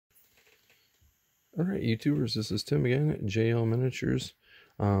Alright, YouTubers, this is Tim again at JL Miniatures.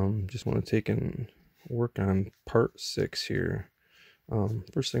 Just want to take and work on part 6 here.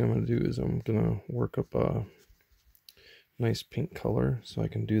 First thing I'm going to do is I'm going to work up a nice pink color so I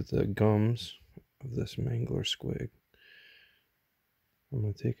can do the gums of this Mangler Squig. I'm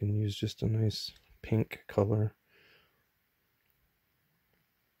going to take and use just a nice pink color.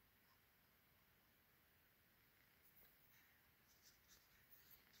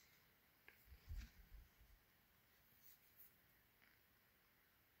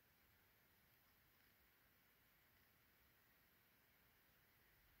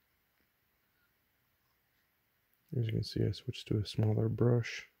 As you can see, I switched to a smaller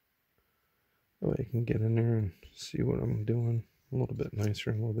brush. That way I can get in there and see what I'm doing a little bit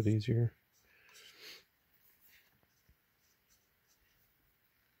nicer and a little bit easier.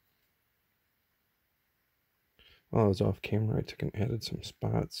 While I was off camera, I took and added some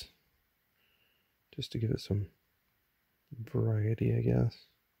spots just to give it some variety, I guess.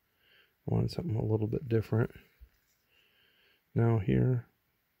 I wanted something a little bit different. Now here,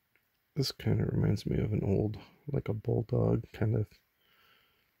 this kind of reminds me of an old, like a bulldog kind of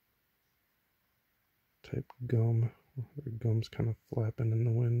type gum. The gum's kind of flapping in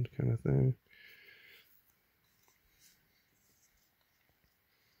the wind kind of thing.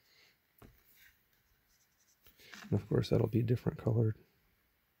 And of course that'll be different colored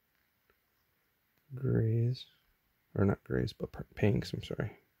grays, or not grays, but pinks, I'm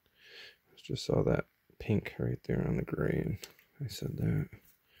sorry. I just saw that pink right there on the gray and I said that.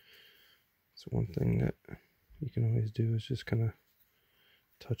 So one thing that you can always do is just kind of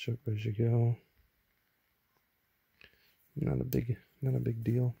touch up as you go. Not a big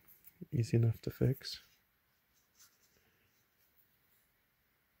deal. Easy enough to fix.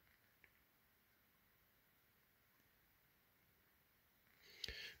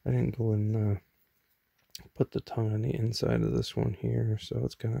 I didn't go and put the tongue on the inside of this one here, so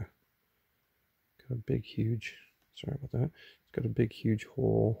it's got a big huge, sorry about that, it's got a big huge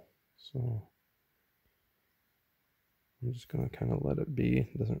hole, so I'm just gonna kind of let it be.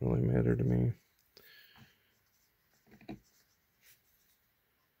 It doesn't really matter to me.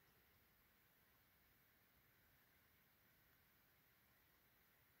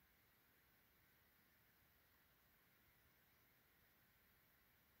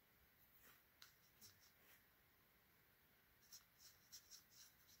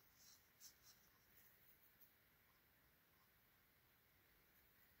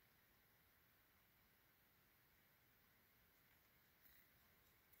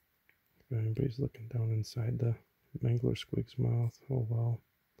 If anybody's looking down inside the Mangler Squig's mouth, oh well.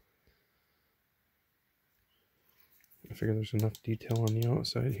 I figure there's enough detail on the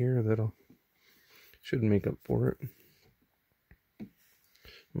outside here that'll should make up for it. I'm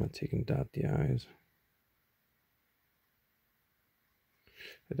gonna take and dot the eyes.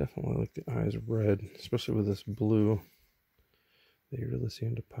 I definitely like the eyes red, especially with this blue. They really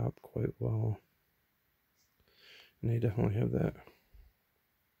seem to pop quite well. And they definitely have that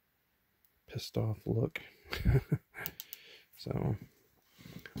pissed off look. So,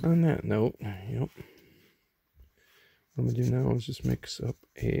 on that note, yep. What I'm going to do now is just mix up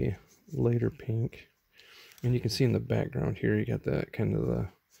a lighter pink. And you can see in the background here, you got that kind of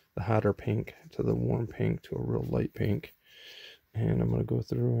the hotter pink to the warm pink to a real light pink. And I'm going to go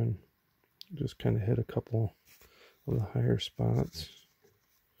through and just kind of hit a couple of the higher spots.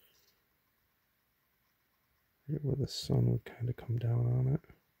 Right where the sun would kind of come down on it.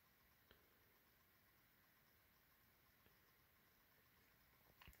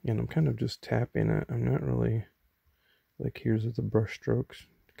 And I'm kind of just tapping it. I'm not really, like here's with the brush strokes,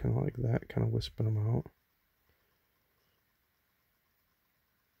 kind of like that, kind of wisping them out.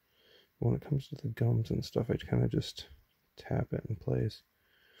 When it comes to the gums and stuff, I kind of just tap it in place.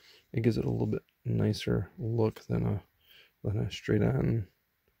 It gives it a little bit nicer look than a straight on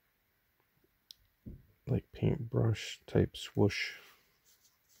like paintbrush type swoosh.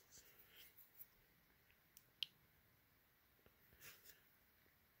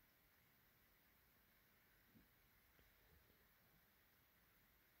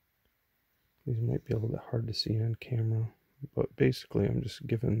 These might be a little bit hard to see on camera, but basically I'm just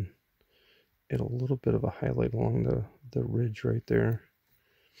giving it a little bit of a highlight along the ridge right there.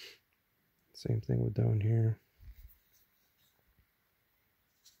 Same thing with down here.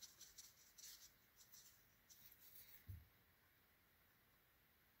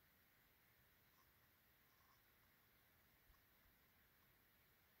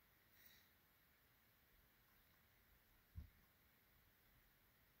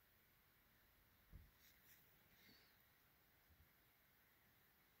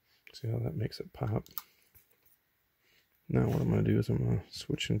 See how that makes it pop. Now what I'm going to do is I'm going to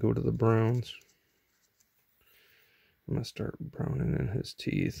switch and go to the browns. I'm going to start browning in his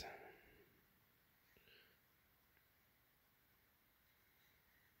teeth.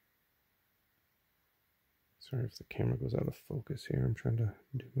 Sorry if the camera goes out of focus here. I'm trying to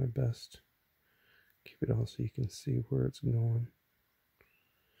do my best. Keep it all so you can see where it's going.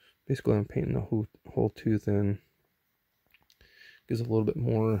 Basically, I'm painting the whole tooth in. Gives a little bit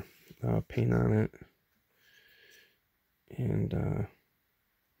more paint on it. And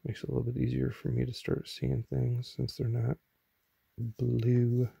makes it a little bit easier for me to start seeing things since they're not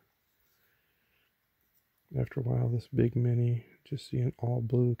blue. After a while, this big mini, just seeing all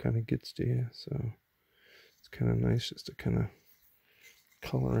blue kind of gets to you. So it's kind of nice just to kind of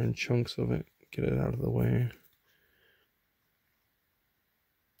color in chunks of it, get it out of the way.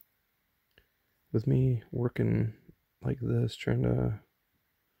 With me working like this, trying to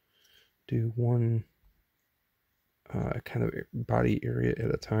do one kind of body area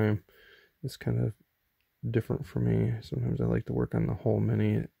at a time, is kind of different for me. Sometimes I like to work on the whole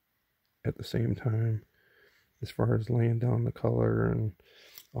mini at the same time, as far as laying down the color and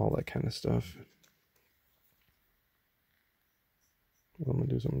all that kind of stuff. What I'm going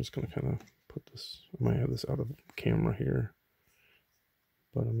to do is I'm just going to kind of put this, I might have this out of camera here,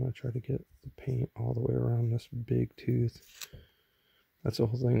 but I'm going to try to get the paint all the way around this big tooth. That's the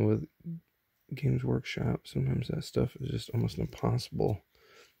whole thing with Games Workshop. Sometimes that stuff is just almost impossible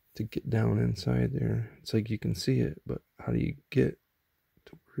to get down inside there. It's like you can see it, but how do you get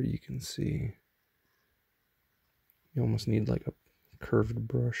to where you can see? You almost need like a curved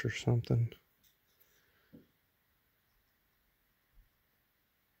brush or something.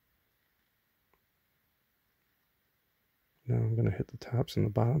 Now I'm going to hit the tops and the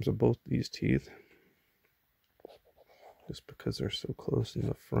bottoms of both these teeth, just because they're so close in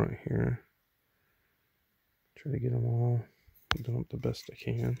the front here. Try to get them all done up the best I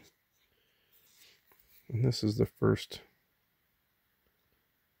can. And this is the first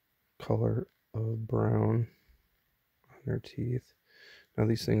color of brown on their teeth. Now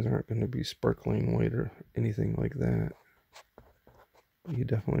these things aren't going to be sparkling white or anything like that. You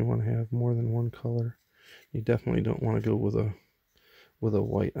definitely want to have more than one color. You definitely don't want to go with a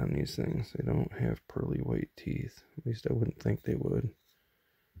white on these things. They don't have pearly white teeth. At least I wouldn't think they would.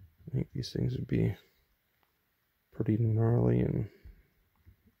 I think these things would be pretty gnarly and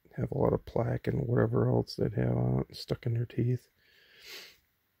have a lot of plaque and whatever else they'd have stuck in their teeth.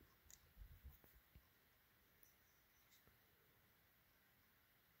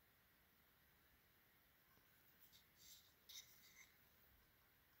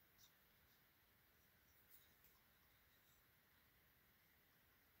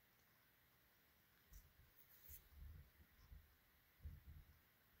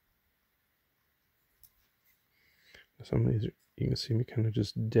 Some of these, you can see me kind of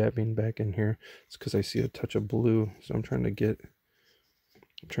just dabbing back in here. It's because I see a touch of blue, so I'm trying to get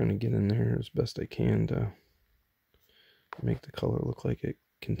in there as best I can to make the color look like it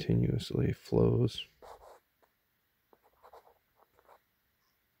continuously flows.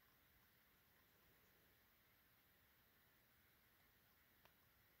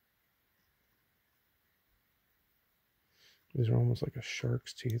 These are almost like a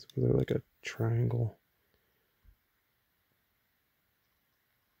shark's teeth, where they're like a triangle.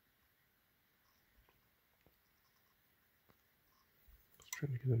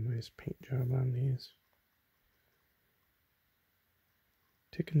 Trying to get a nice paint job on these.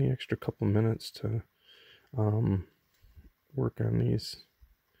 Taking the extra couple minutes to work on these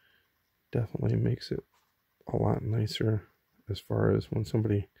definitely makes it a lot nicer. As far as when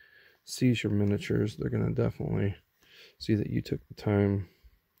somebody sees your miniatures, they're going to definitely see that you took the time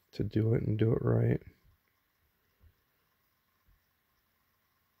to do it and do it right.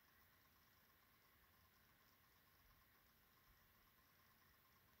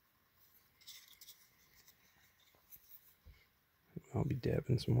 I'll be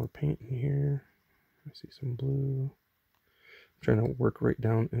dabbing some more paint in here. I see some blue. I'm trying to work right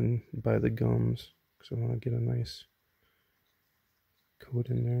down in by the gums because I want to get a nice coat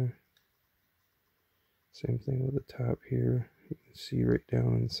in there. Same thing with the top here. You can see right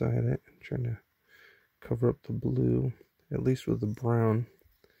down inside it. I'm trying to cover up the blue. At least with the brown,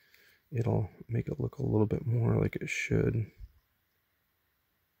 it'll make it look a little bit more like it should.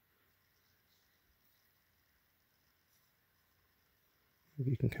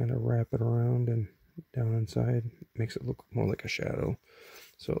 You can kind of wrap it around and down inside, it makes it look more like a shadow,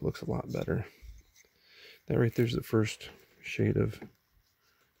 so it looks a lot better. That right there's the first shade of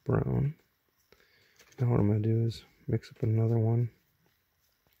brown. Now what I'm going to do is mix up another one.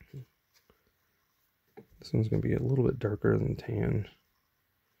 This one's going to be a little bit darker than tan.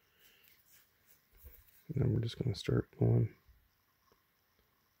 And then we're just going to start going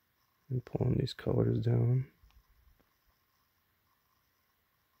and pulling these colors down.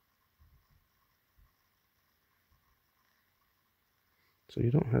 So you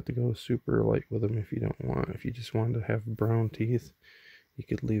don't have to go super light with them if you don't want. If you just wanted to have brown teeth, you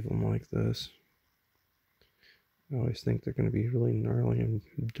could leave them like this. I always think they're going to be really gnarly and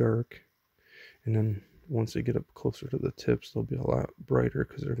dark. And then once they get up closer to the tips, they'll be a lot brighter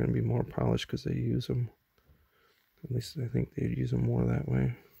because they're going to be more polished because they use them. At least I think they'd use them more that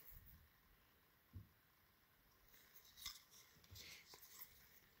way.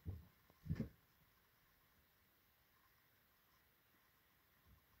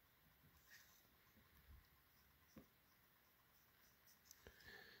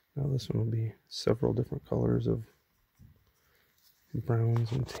 Now this one will be several different colors of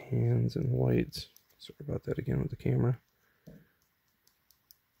browns and tans and whites. Sorry about that again with the camera.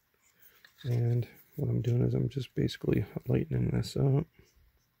 And what I'm doing is I'm just basically lightening this up. And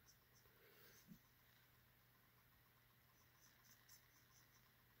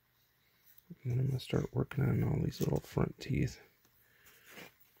then I'm going to start working on all these little front teeth.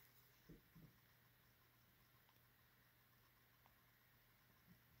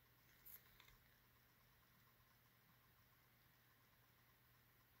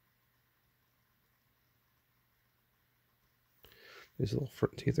 These little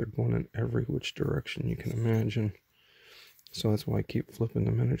front teeth are going in every which direction you can imagine. So that's why I keep flipping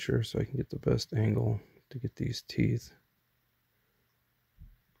the miniature so I can get the best angle to get these teeth.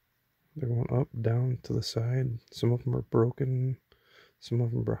 They're going up, down, to the side. Some of them are broken, some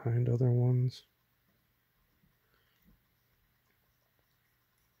of them behind other ones.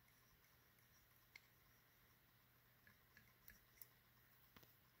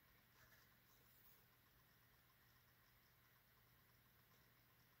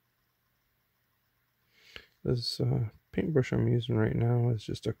 This paintbrush I'm using right now is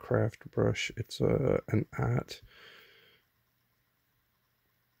just a craft brush. It's an Ott.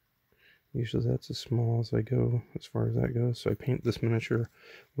 Usually that's as small as I go as far as that goes. So I paint this miniature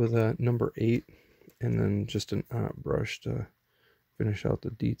with a number 8 and then just an Ott brush to finish out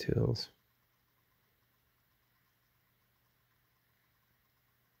the details.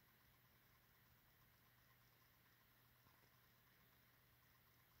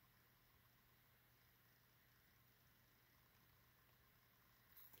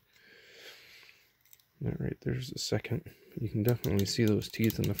 Alright, there's the second. You can definitely see those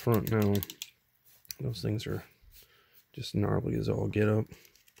teeth in the front now. Those things are just gnarly as all get up.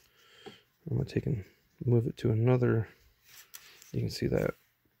 I'm going to take and move it to another. You can see that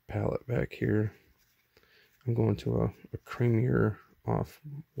palette back here. I'm going to a creamier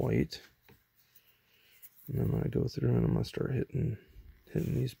off-white. And then I'm going to go through and I'm going to start hitting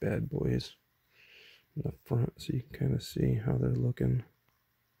these bad boys in the front so you can kind of see how they're looking.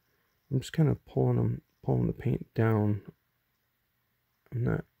 I'm just kind of pulling the paint down. I'm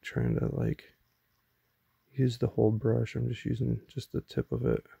not trying to like use the whole brush. I'm just using just the tip of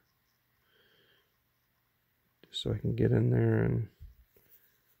it just so I can get in there and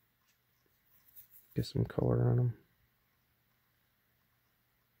get some color on them.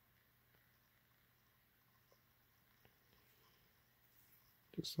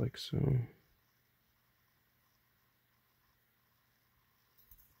 Just like so.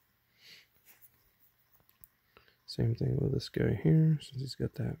 Same thing with this guy here, since he's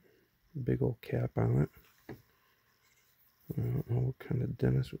got that big old cap on it. I don't know what kind of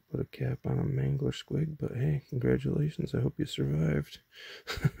dentist would put a cap on a Mangler Squig, but hey, congratulations, I hope you survived.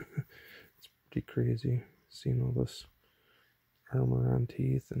 It's pretty crazy seeing all this armor on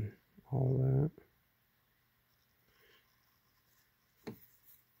teeth and all that.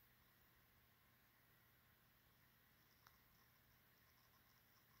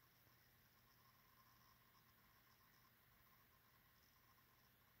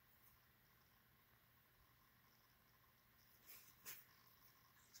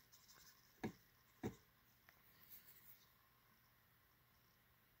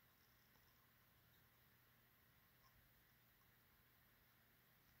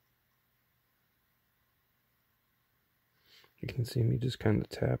 You can see me just kind of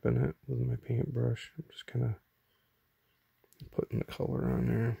tapping it with my paintbrush. I'm just kind of putting the color on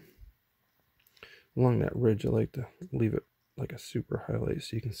there. Along that ridge, I like to leave it like a super highlight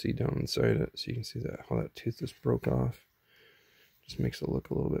so you can see down inside it. So you can see that how that tooth just broke off. Just makes it look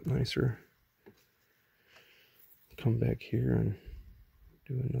a little bit nicer. Come back here and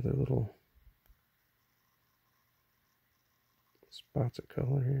do another little spots of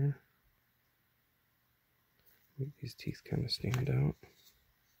color here. Make these teeth kind of stand out.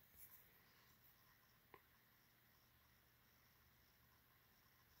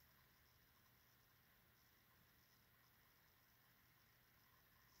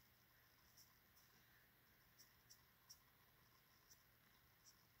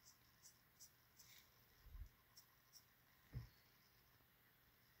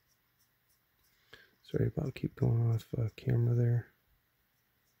 Sorry about keep going off camera there.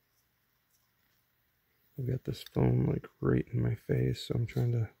 I've got this phone like right in my face, so I'm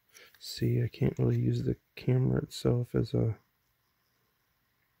trying to see. I can't really use the camera itself as a...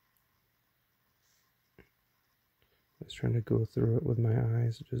 I was trying to go through it with my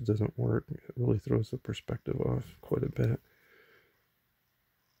eyes. It just doesn't work. It really throws the perspective off quite a bit.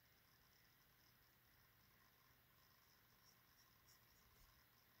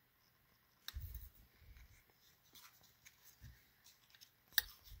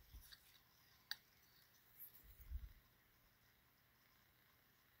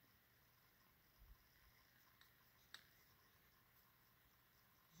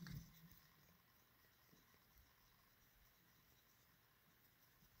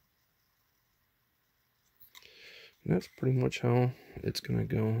 And that's pretty much how it's gonna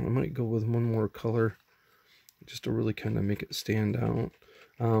go. I might go with one more color just to really kind of make it stand out.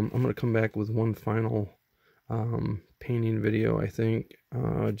 I'm gonna come back with one final painting video, I think,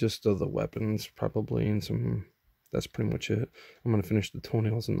 just of the weapons probably, and some... That's pretty much it. I'm gonna finish the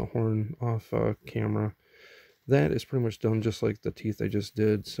toenails and the horn off camera. That is pretty much done just like the teeth I just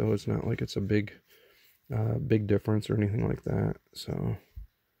did, so it's not like it's a big difference or anything like that. So,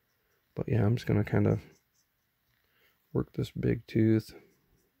 but yeah, I'm just gonna kind of work this big tooth,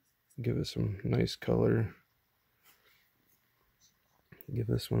 give it some nice color, give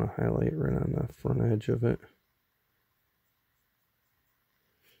this one a highlight right on the front edge of it,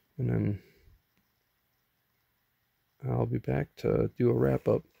 and then I'll be back to do a wrap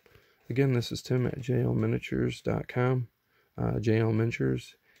up. Again, this is Tim at jlminiatures.com, JL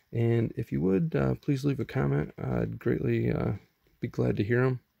Miniatures, and if you would, please leave a comment. I'd greatly be glad to hear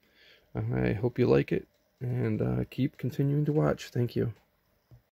them. I hope you like it, and keep continuing to watch. Thank you.